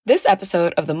This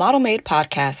episode of the Model Made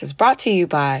podcast is brought to you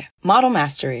by Model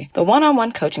Mastery, the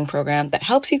one-on-one coaching program that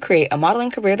helps you create a modeling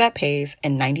career that pays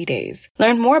in 90 days.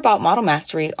 Learn more about Model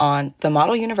Mastery on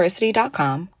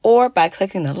themodeluniversity.com or by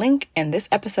clicking the link in this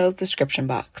episode's description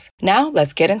box. Now,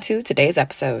 let's get into today's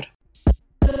episode.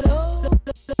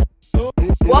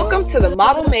 Welcome to the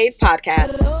Model Made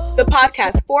podcast, the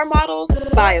podcast for models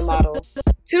by a model.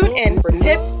 Tune in for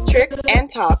tips, tricks, and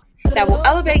talks that will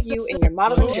elevate you in your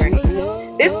modeling journey.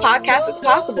 This podcast is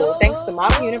possible thanks to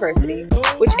Model University,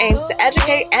 which aims to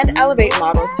educate and elevate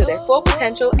models to their full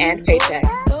potential and paycheck.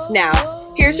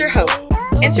 Now, here's your host,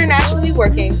 internationally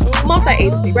working,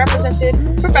 multi-agency represented,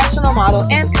 professional model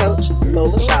and coach,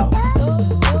 Lola Shaw.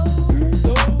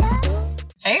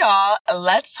 Hey y'all,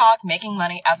 let's talk making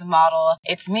money as a model.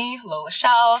 It's me, Lola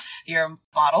Shaw, your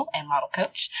model and model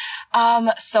coach.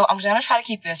 So I'm going to try to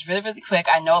keep this really quick.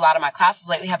 I know a lot of my classes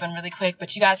lately have been really quick,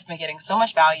 but you guys have been getting so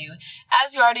much value.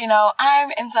 As you already know,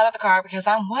 I'm inside of the car because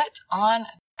I'm on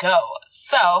go.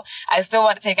 So I still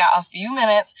want to take out a few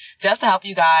minutes just to help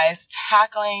you guys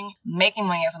tackling making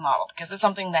money as a model, because it's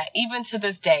something that even to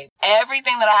this day,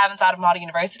 everything that I have inside of Model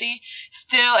University,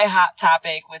 still a hot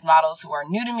topic with models who are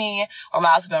new to me or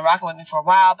models who've been rocking with me for a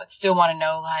while, but still want to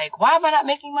know, like, why am I not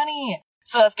making money?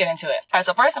 So let's get into it. All right.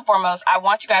 So first and foremost, I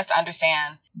want you guys to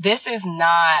understand this is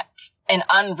not an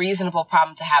unreasonable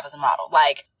problem to have as a model.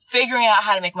 Like, figuring out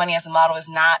how to make money as a model is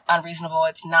not unreasonable.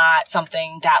 It's not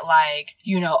something that, like,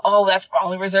 oh, that's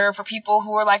only reserved for people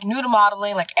who are like new to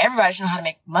modeling. Like, everybody should know how to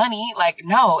make money. Like,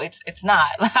 no, it's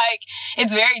not. Like,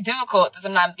 it's very difficult to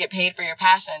sometimes get paid for your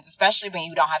passions, especially when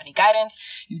you don't have any guidance.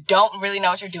 You don't really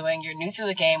know what you're doing. You're new to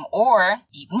the game, or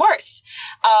even worse,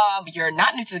 you're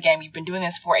not new to the game. You've been doing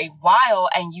this for a while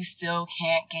and you still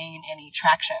can't gain any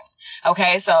traction.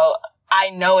 Okay. So I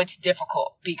know it's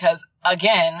difficult because,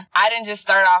 again, I didn't just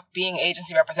start off being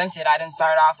agency represented. I didn't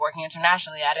start off working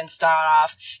internationally. I didn't start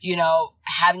off,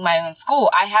 having my own school.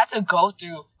 I had to go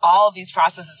through all of these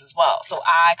processes as well. So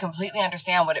I completely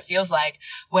understand what it feels like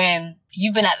when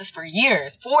you've been at this for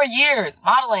years, 4 years,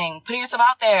 modeling, putting yourself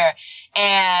out there,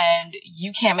 and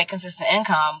you can't make consistent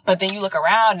income. But then you look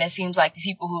around and it seems like these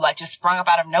people who just sprung up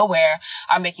out of nowhere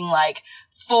are making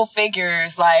full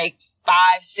figures,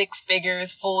 5-6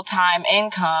 figures full-time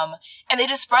income, and they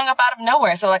just sprung up out of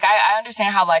nowhere. So I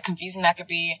understand how confusing that could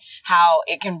be, how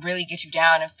it can really get you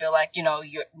down and feel like,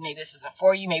 maybe this isn't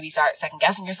for you, maybe start second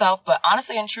guessing yourself. But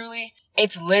honestly and truly,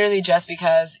 it's literally just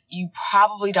because you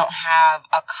probably don't have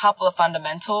a couple of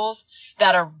fundamentals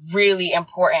that are really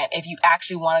important if you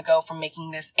actually want to go from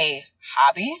making this a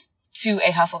hobby to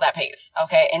a hustle that pays.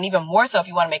 Okay. And even more so if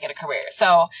you want to make it a career.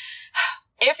 So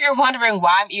if you're wondering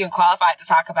why I'm even qualified to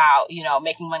talk about,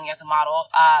 making money as a model,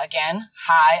 again,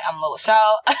 hi, I'm Lola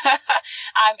Shaw.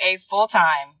 I'm a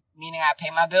full-time, meaning I pay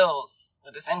my bills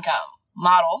with this income,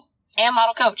 model and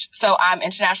model coach. So I'm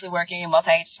internationally working,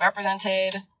 multi-agency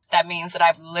represented. That means that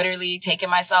I've literally taken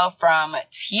myself from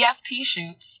TFP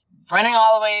shoots, running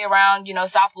all the way around,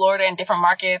 South Florida and different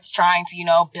markets, trying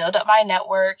to, build up my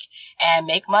network and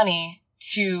make money,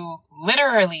 to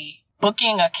literally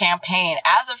booking a campaign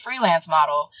as a freelance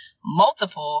model,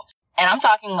 multiple, and I'm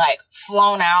talking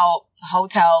flown out,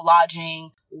 hotel,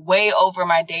 lodging, way over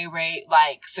my day rate,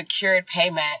 secured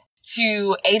payment,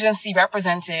 to agency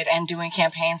represented and doing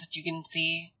campaigns that you can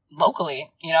see locally,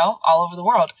 all over the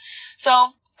world.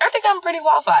 So I think I'm pretty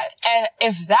qualified. And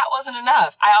if that wasn't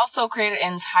enough, I also created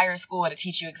an entire school to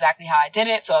teach you exactly how I did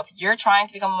it. So if you're trying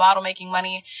to become a model making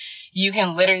money, you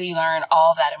can literally learn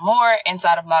all of that and more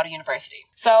inside of Model University.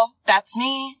 So that's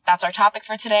me. That's our topic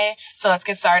for today. So let's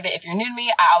get started. If you're new to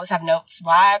me, I always have notes.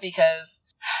 Why? Because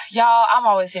y'all, I'm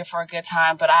always here for a good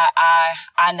time, but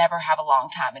I never have a long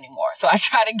time anymore. So I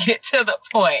try to get to the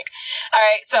point. All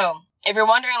right. So if you're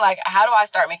wondering, how do I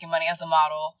start making money as a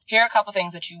model? Here are a couple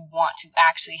things that you want to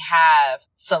actually have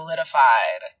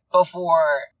solidified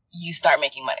before you start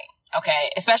making money. Okay.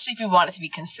 Especially if you want it to be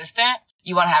consistent,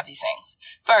 you want to have these things.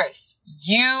 First,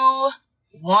 you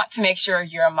want to make sure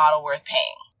you're a model worth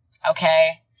paying.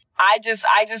 Okay.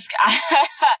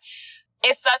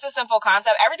 It's such a simple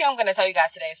concept. Everything I'm going to tell you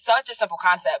guys today is such a simple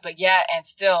concept, but yet, and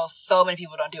still, so many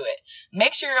people don't do it.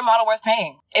 Make sure you're a model worth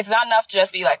paying. It's not enough to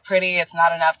just be pretty. It's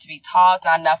not enough to be tall. It's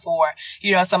not enough for,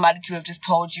 somebody to have just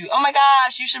told you, oh my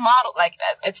gosh, you should model.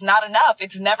 It's not enough.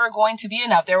 It's never going to be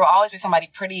enough. There will always be somebody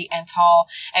pretty and tall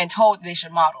and told they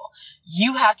should model.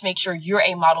 You have to make sure you're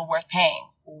a model worth paying.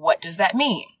 What does that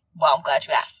mean? Well, I'm glad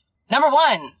you asked. Number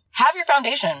one, have your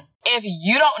foundation. If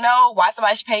you don't know why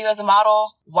somebody should pay you as a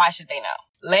model, why should they know?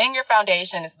 Laying your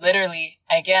foundation is literally,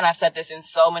 again, I've said this in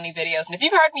so many videos. And if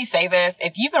you've heard me say this,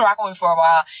 if you've been rocking with me for a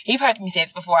while, you've heard me say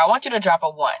this before, I want you to drop a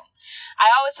 1. I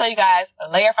always tell you guys,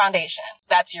 lay your foundation.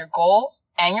 That's your goal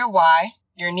and your why,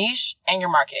 your niche, and your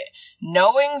market.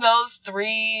 Knowing those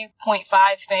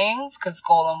 3.5 things, because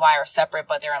goal and why are separate,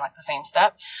 but they're in like the same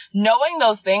step. Knowing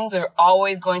those things are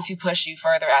always going to push you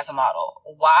further as a model.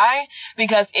 Why?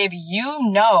 Because if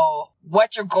you know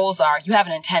what your goals are, you have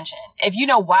an intention. If you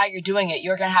know why you're doing it,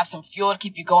 you're going to have some fuel to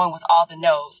keep you going with all the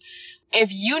no's. If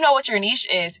you know what your niche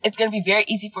is, it's going to be very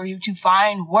easy for you to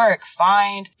find work,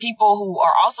 find people who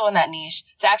are also in that niche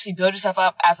to actually build yourself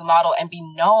up as a model and be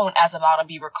known as a model and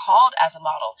be recalled as a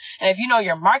model. And if you know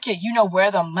your market, you know where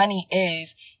the money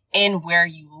is in where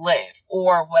you live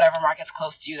or whatever market's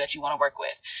close to you that you want to work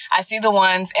with. I see the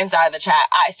ones inside the chat.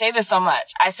 I say this so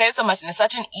much. And it's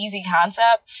such an easy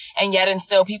concept. And yet and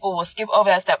still people will skip over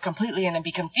that step completely and then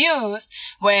be confused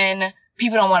when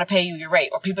people don't want to pay you your rate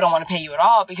or people don't want to pay you at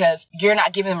all because you're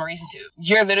not giving them a reason to.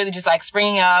 You're literally just like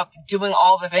springing up, doing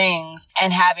all the things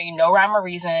and having no rhyme or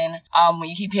reason. When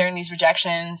you keep hearing these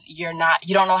rejections, you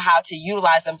don't know how to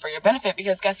utilize them for your benefit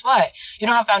because guess what? You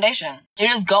don't have foundation. You're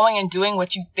just going and doing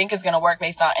what you think is going to work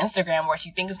based on Instagram or what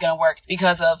you think is going to work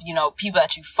because of, people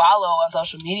that you follow on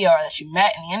social media or that you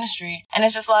met in the industry. And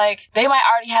it's just like, they might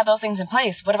already have those things in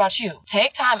place. What about you?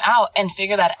 Take time out and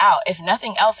figure that out. If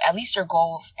nothing else, at least your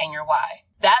goals and your why.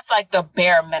 That's like the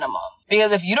bare minimum.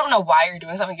 Because if you don't know why you're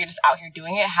doing something, you're just out here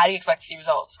doing it, how do you expect to see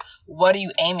results? What are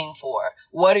you aiming for?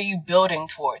 What are you building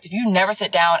towards? If you never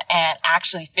sit down and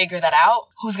actually figure that out,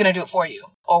 who's going to do it for you?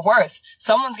 Or worse,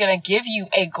 someone's going to give you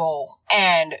a goal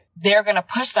and they're going to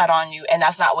push that on you and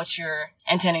that's not what you're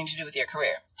intending to do with your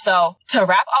career. So to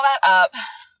wrap all that up,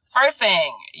 first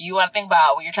thing you want to think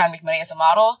about when you're trying to make money as a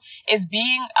model is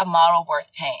being a model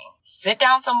worth paying. Sit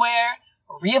down somewhere,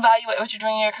 reevaluate what you're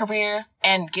doing in your career,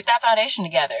 and get that foundation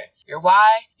together. Your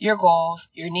why, your goals,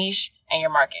 your niche, and your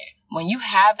market. When you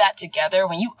have that together,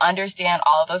 when you understand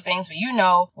all of those things, when you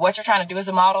know what you're trying to do as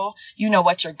a model, you know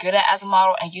what you're good at as a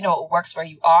model, and you know what works where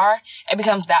you are, it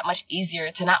becomes that much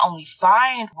easier to not only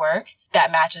find work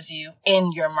that matches you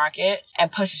in your market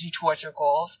and pushes you towards your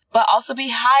goals, but also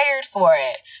be hired for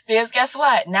it. Because guess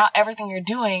what? Now everything you're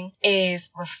doing is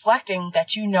reflecting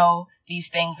that you know these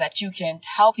things, that you can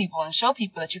tell people and show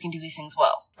people that you can do these things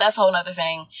well. That's a whole nother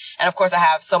thing. And of course, I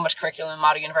have so much curriculum in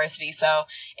Model University. So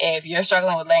if you're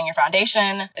struggling with laying your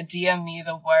foundation, DM me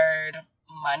the word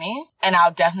money and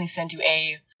I'll definitely send you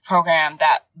a program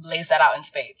that lays that out in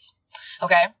spades.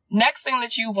 Okay. Next thing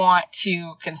that you want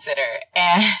to consider,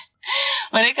 and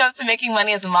when it comes to making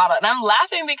money as a model, and I'm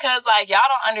laughing because y'all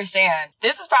don't understand.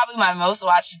 This is probably my most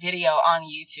watched video on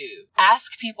YouTube.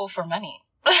 Ask people for money.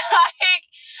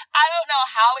 I don't know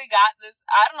how we got this.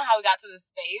 I don't know how we got to this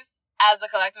space as a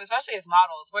collective, especially as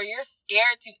models, where you're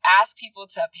scared to ask people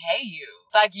to pay you.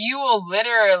 You will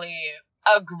literally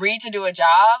agree to do a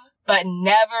job, but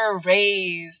never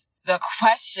raise the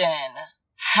question,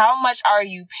 how much are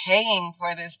you paying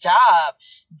for this job?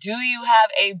 Do you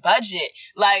have a budget?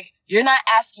 You're not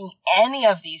asking any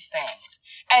of these things.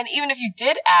 And even if you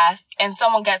did ask and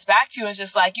someone gets back to you and it's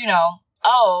just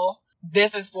oh,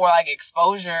 this is for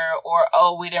exposure, or,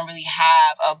 oh, we didn't really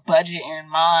have a budget in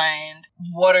mind.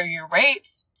 What are your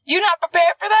rates? You're not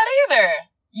prepared for that either.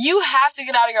 You have to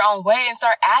get out of your own way and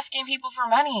start asking people for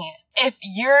money. If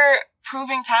you're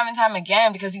proving time and time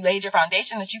again, because you laid your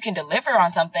foundation, that you can deliver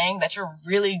on something, that you're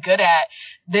really good at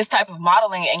this type of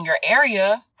modeling in your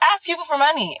area, ask people for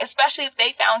money, especially if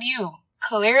they found you.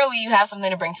 Clearly you have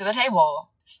something to bring to the table.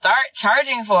 Start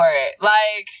charging for it.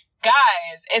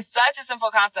 Guys, it's such a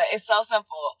simple concept. It's so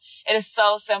simple. It is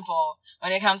so simple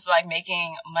when it comes to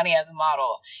making money as a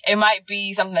model. It might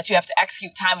be something that you have to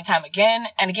execute time and time again.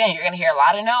 And again, you're going to hear a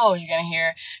lot of no's. You're going to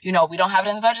hear, we don't have it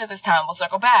in the budget this time. We'll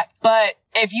circle back. But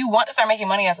if you want to start making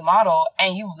money as a model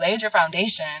and you've laid your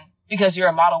foundation because you're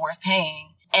a model worth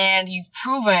paying and you've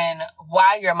proven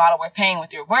why you're a model worth paying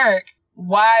with your work,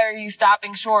 why are you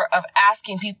stopping short of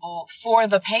asking people for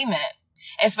the payment,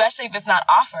 especially if it's not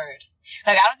offered?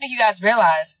 I don't think you guys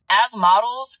realize, as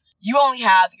models, you only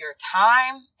have your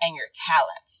time and your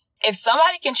talents. If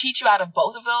somebody can cheat you out of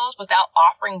both of those without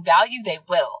offering value, they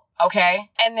will,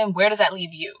 okay? And then where does that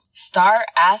leave you? Start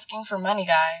asking for money,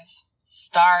 guys.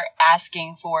 Start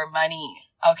asking for money,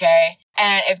 okay?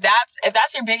 And if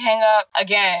that's your big hang up,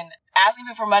 again, asking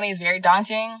people for money is very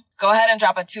daunting. Go ahead and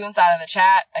drop a 2 inside of the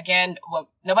chat. Again,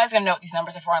 nobody's going to know what these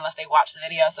numbers are for unless they watch the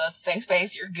video. So it's a safe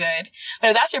space. You're good. But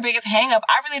if that's your biggest hang up,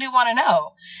 I really do want to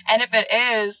know. And if it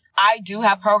is, I do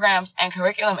have programs and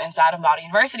curriculum inside of Model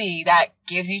University that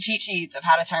gives you cheat sheets of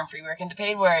how to turn free work into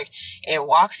paid work. It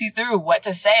walks you through what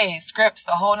to say, scripts,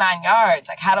 the whole 9 yards,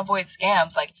 how to avoid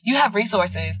scams. You have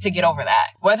resources to get over that.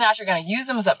 Whether or not you're going to use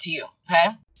them is up to you. Okay?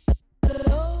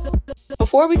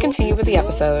 Before we continue with the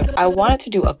episode, I wanted to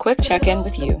do a quick check-in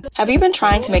with you. Have you been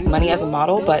trying to make money as a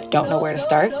model but don't know where to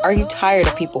start? Are you tired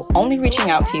of people only reaching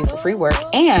out to you for free work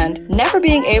and never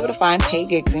being able to find paid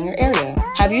gigs in your area?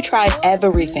 Have you tried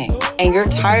everything and you're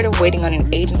tired of waiting on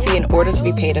an agency in order to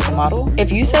be paid as a model?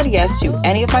 If you said yes to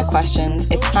any of my questions,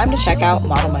 it's time to check out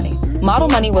Model Money. Model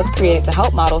Money was created to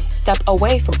help models step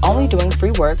away from only doing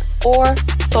free work or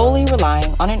solely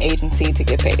relying on an agency to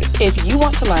get paid. If you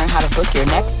want to learn how to book your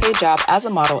next paid job as a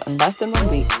model in less than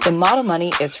 1 week, then Model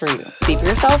Money is for you. See for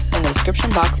yourself in the description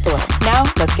box below. Now,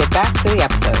 let's get back to the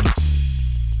episode.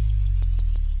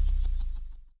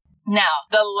 Now,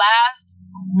 the last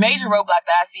major roadblock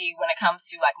that I see when it comes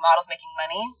to like models making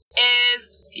money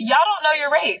is y'all don't know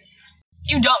your rates.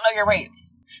 You don't know your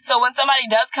rates. So when somebody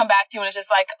does come back to you and it's just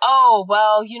like, oh,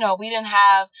 well, we didn't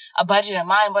have a budget in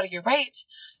mind. What are your rates?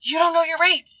 You don't know your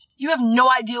rates. You have no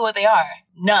idea what they are.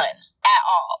 None at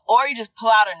all. Or you just pull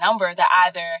out a number that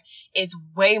either is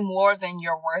way more than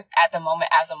you're worth at the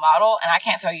moment as a model. And I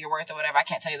can't tell you your worth or whatever. I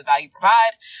can't tell you the value you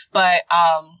provide. But,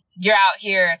 you're out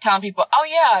here telling people, oh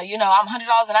yeah, I'm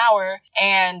 $100 an hour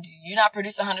and you're not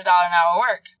producing $100 an hour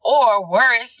work. Or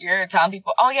worse, you're telling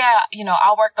people, oh yeah,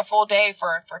 I'll work the full day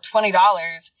for $20.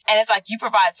 And it's like you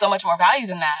provide so much more value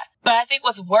than that. But I think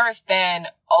what's worse than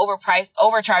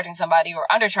overcharging somebody or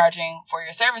undercharging for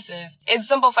your services is the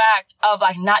simple fact of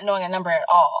like not knowing a number at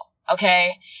all.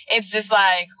 Okay. It's just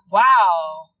like,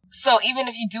 wow. So even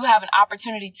if you do have an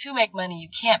opportunity to make money, you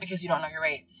can't because you don't know your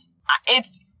rates.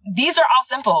 These are all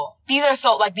simple. These are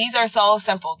so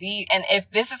simple. And if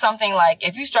this is something like,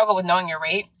 if you struggle with knowing your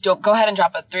rate, go ahead and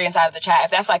drop a 3 inside of the chat.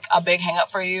 If that's like a big hang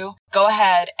up for you, go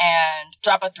ahead and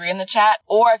drop a 3 in the chat.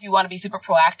 Or if you want to be super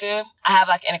proactive, I have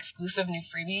like an exclusive new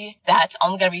freebie that's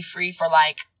only going to be free for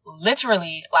like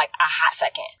literally like a hot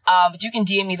second. But you can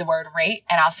DM me the word rate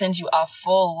and I'll send you a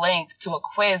full link to a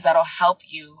quiz that'll help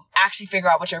you actually figure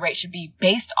out what your rate should be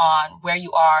based on where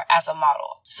you are as a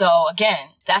model. So again,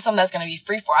 that's something that's going to be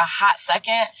free for a hot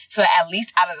second. So that at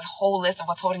least out of this whole list of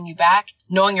what's holding you back,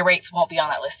 knowing your rates won't be on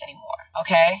that list anymore.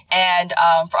 Okay. And,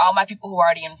 for all my people who are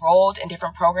already enrolled in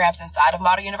different programs inside of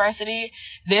Model University,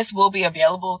 this will be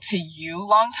available to you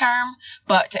long term,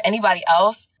 but to anybody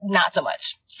else, not so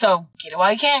much. So get it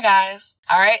while you can, guys.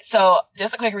 All right. So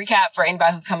just a quick recap for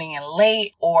anybody who's coming in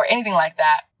late or anything like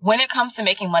that. When it comes to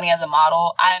making money as a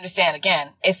model, I understand,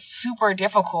 again, it's super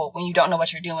difficult when you don't know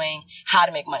what you're doing, how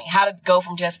to make money, how to go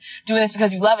from just doing this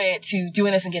because you love it to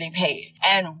doing this and getting paid.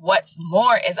 And what's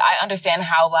more is I understand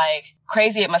how like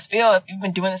crazy it must feel if you've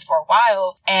been doing this for a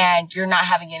while and you're not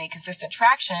having any consistent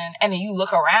traction. And then you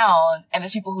look around and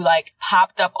there's people who like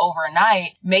popped up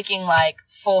overnight making like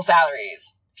full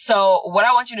salaries. So what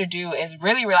I want you to do is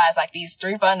really realize like these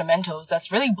 3 fundamentals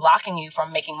that's really blocking you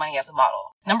from making money as a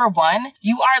model. Number 1,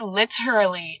 you are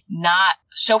literally not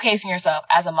showcasing yourself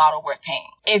as a model worth paying.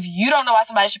 If you don't know why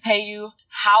somebody should pay you,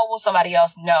 how will somebody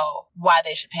else know why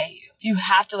they should pay you? You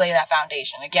have to lay that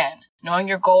foundation. Again, knowing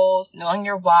your goals, knowing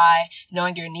your why,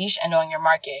 knowing your niche, and knowing your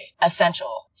market.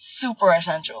 Essential. Super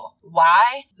essential.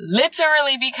 Why?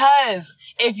 Literally because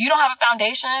if you don't have a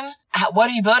foundation, what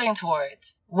are you building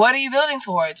towards? What are you building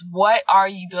towards? What are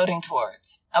you building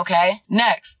towards? Okay.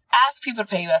 Next, ask people to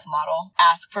pay you as a model.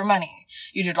 Ask for money.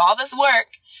 You did all this work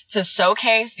to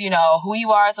showcase, who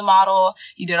you are as a model.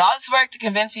 You did all this work to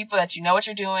convince people that you know what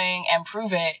you're doing and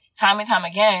prove it time and time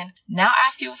again. Now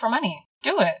ask people for money.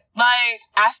 Do it. Like,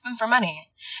 ask them for money.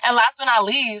 And last but not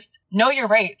least, know your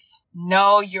rates.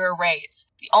 Know your rates.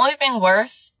 The only thing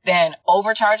worse than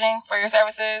overcharging for your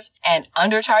services and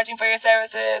undercharging for your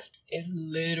services is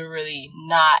literally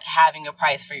not having a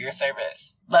price for your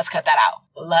service. Let's cut that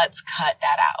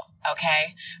out.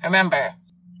 Okay? Remember,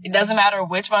 it doesn't matter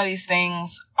which one of these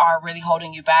things are really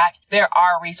holding you back. There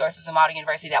are resources in Model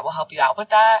University that will help you out with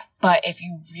that. But if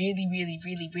you really, really,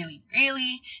 really, really,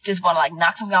 really just want to like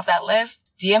knock something off that list,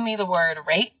 DM me the word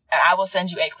rate and I will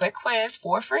send you a quick quiz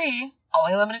for free,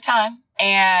 only limited time.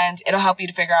 And it'll help you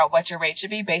to figure out what your rate should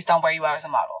be based on where you are as a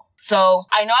model. So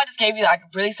I know I just gave you like a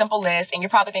really simple list and you're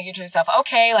probably thinking to yourself,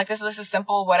 okay, like this list is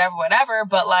simple, whatever,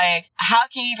 but like how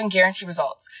can you even guarantee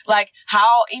results? Like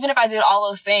how, even if I did all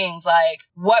those things, like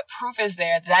what proof is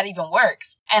there that that even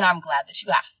works? And I'm glad that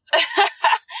you asked.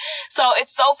 So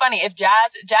it's so funny. If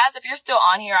Jazz, if you're still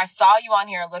on here, I saw you on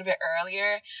here a little bit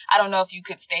earlier. I don't know if you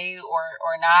could stay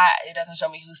or not. It doesn't show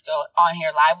me who's still on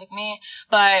here live with me,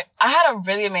 but I had a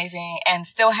really amazing and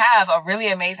still have a really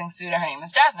amazing student. Her name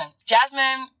is Jasmine.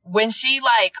 Jasmine, when she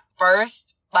like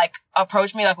first like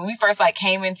approached me, like when we first like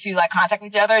came into like contact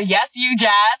with each other. Yes, you,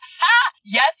 Jazz. Ha!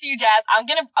 Yes, you, Jazz.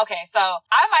 Okay, so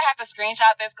I might have to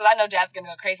screenshot this because I know Jazz is going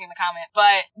to go crazy in the comments.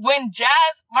 But when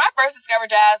I first discovered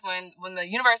Jazz, when the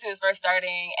university was first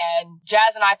starting and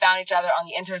Jazz and I found each other on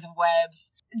the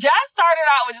interwebs, Jazz started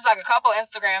out with just like a couple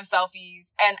Instagram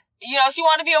selfies and, you know, she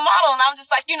wanted to be a model. And I'm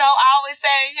just like, you know, I always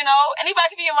say, you know,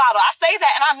 anybody can be a model. I say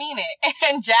that and I mean it.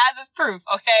 And Jazz is proof,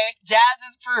 okay? Jazz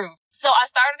is proof. So I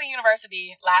started the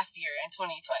university last year in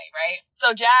 2020, right?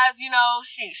 So Jazz, you know,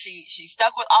 she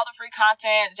stuck with all the free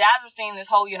content. Jazz has seen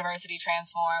this whole university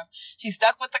transform. She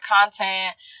stuck with the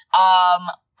content.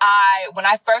 When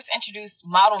I first introduced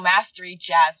Model Mastery,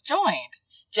 Jazz joined.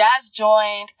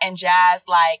 And Jazz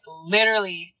like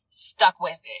literally stuck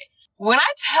with it. When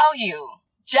I tell you,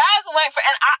 Jazz went for,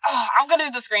 and I'm going to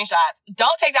do the screenshots.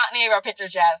 Don't take down any of our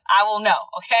pictures, Jazz. I will know.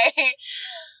 Okay.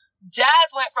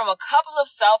 Jazz went from a couple of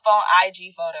cell phone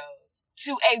IG photos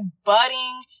to a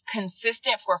budding,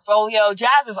 consistent portfolio.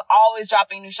 Jazz is always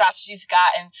dropping new shots she's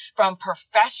gotten from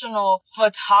professional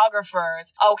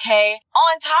photographers, okay?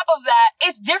 On top of that,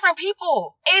 it's different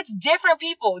people.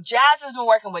 Jazz has been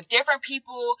working with different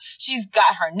people. She's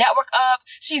got her network up.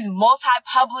 She's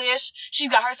multi-published. She's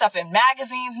got her stuff in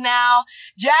magazines now.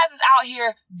 Jazz is out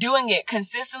here doing it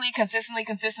consistently.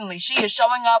 She is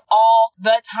showing up all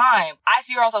the time. I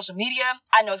see her on social media.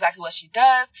 I know exactly what she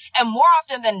does. And more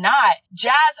often than not,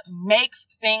 Jazz makes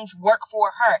things work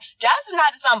for her. Jazz is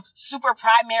not in some super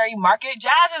primary market.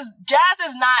 Jazz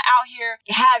is not out here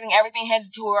having everything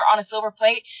handed to her on a silver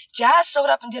plate. Jazz showed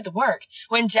up and did the work.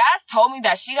 When Jazz told me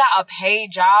that she got a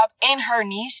paid job in her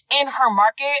niche, in her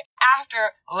market,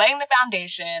 after laying the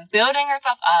foundation, building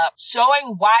herself up,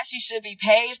 showing why she should be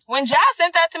paid. When Jazz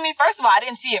sent that to me, first of all, I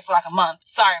didn't see it for like a month.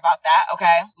 Sorry about that,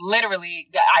 okay? Literally,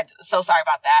 I'm so sorry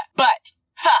about that. But,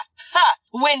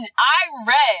 when I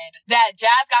read that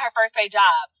Jazz got her first paid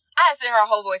job, I sent her a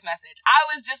whole voice message. I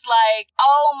was just like,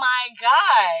 oh my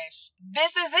gosh,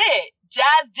 this is it.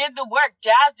 Jazz did the work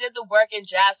and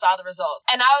Jazz saw the results.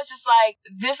 And I was just like,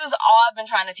 this is all I've been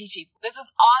trying to teach people.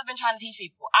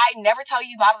 I never tell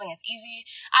you modeling is easy.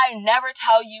 I never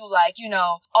tell you like, you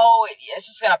know, oh, it's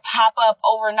just gonna pop up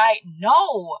overnight.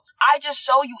 No, I just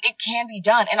show you it can be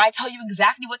done. And I tell you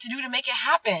exactly what to do to make it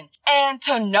happen. And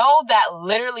to know that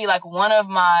literally like one of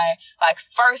my like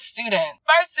first students,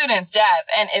 Jazz.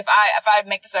 And if I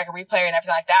make this like a replay and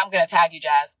everything like that, I'm gonna tag you,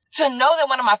 Jazz. To know that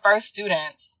one of my first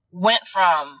students went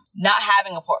from not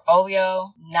having a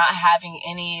portfolio, not having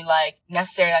any like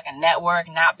necessarily like a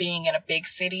network, not being in a big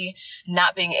city,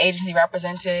 not being agency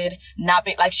represented, not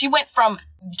being like, she went from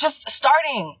just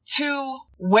starting to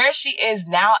where she is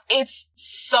now. It's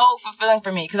so fulfilling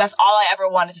for me because that's all I ever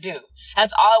wanted to do.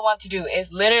 That's all I want to do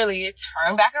is literally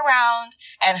turn back around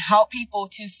and help people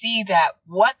to see that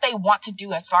what they want to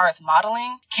do as far as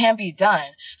modeling can be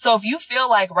done. So if you feel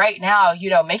like right now, you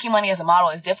know, making money as a model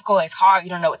is difficult, it's hard, you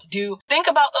don't know what to do, think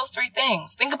about those three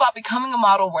things. Think about becoming a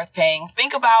model worth paying.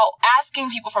 Think about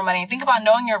asking people for money. Think about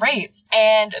knowing your rates.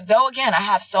 And though, again, I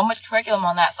have so much curriculum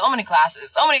on that, so many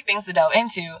classes, so many things to delve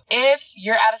into. If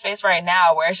you're at a space right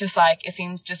now where it's just like, it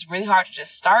seems just really hard to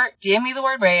just start, DM me the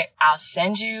word rate. I'll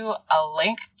send you a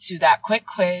link to that quick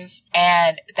quiz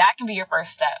and that can be your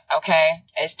first step. Okay.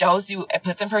 It shows you, it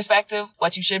puts in perspective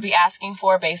what you should be asking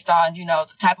for based on, you know,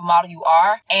 the type of model you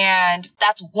are. And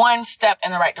that's one step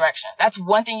in the right direction. That's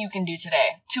one thing you can do today.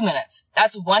 2 minutes.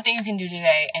 That's one thing you can do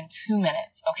today in 2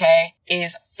 minutes. Okay.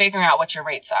 Is figuring out what your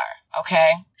rates are.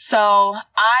 Okay. So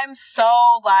I'm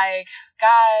so like,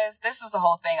 guys, this is the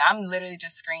whole thing. I'm literally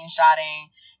just screenshotting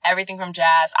everything from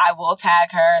Jazz. I will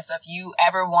tag her. So if you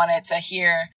ever wanted to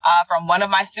hear from one of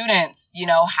my students, you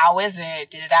know, how is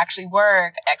it? Did it actually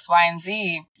work? X, Y, and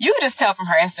Z. You could just tell from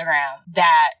her Instagram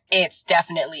that it's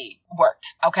definitely worked.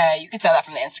 Okay. You could tell that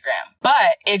from the Instagram.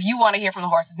 But if you want to hear from the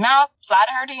horse's mouth, slide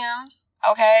in her DMs.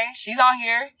 Okay. She's on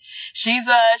here. She's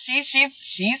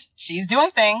doing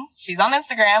things. She's on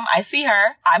Instagram. I see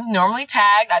her. I'm normally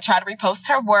tagged. I try to repost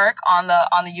her work on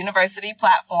the university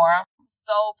platform.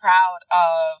 So proud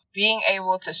of being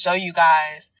able to show you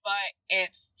guys, but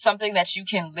it's something that you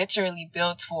can literally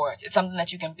build towards. It's something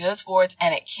that you can build towards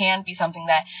and it can be something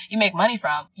that you make money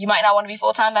from. You might not want to be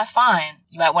full-time. That's fine.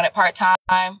 You might want it part-time.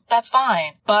 That's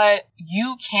fine. But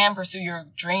you can pursue your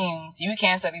dreams. You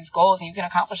can set these goals and you can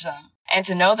accomplish them. And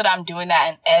to know that I'm doing that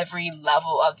in every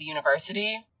level of the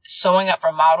university, showing up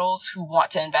for models who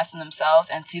want to invest in themselves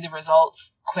and see the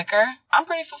results quicker, I'm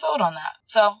pretty fulfilled on that.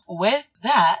 So with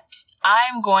that,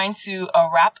 I'm going to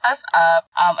wrap us up.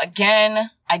 Again,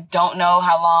 I don't know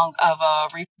how long of a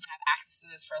brief we have access to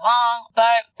this for long,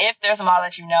 but if there's a model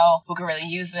that you know who could really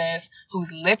use this,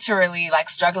 who's literally like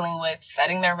struggling with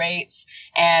setting their rates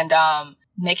and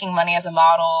making money as a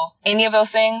model, any of those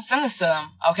things, send this to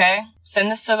them, okay?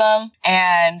 Send this to them.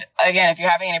 And again, if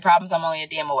you're having any problems, I'm only a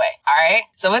DM away. All right?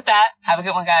 So with that, have a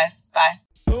good one, guys. Bye.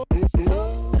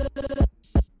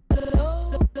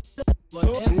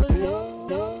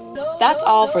 That's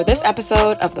all for this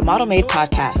episode of the Model Made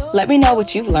podcast. Let me know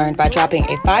what you've learned by dropping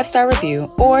a 5-star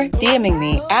review or DMing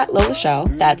me at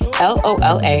Lolachel, that's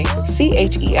LOLACHEL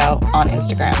on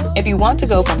Instagram. If you want to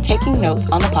go from taking notes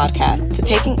on the podcast to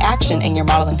taking action in your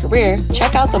modeling career,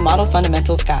 check out the Model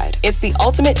Fundamentals Guide. It's the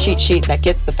ultimate cheat sheet that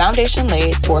gets the foundation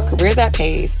laid for a career that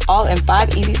pays, all in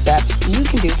 5 easy steps you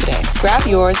can do today. Grab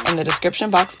yours in the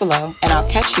description box below, and I'll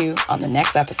catch you on the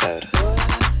next episode.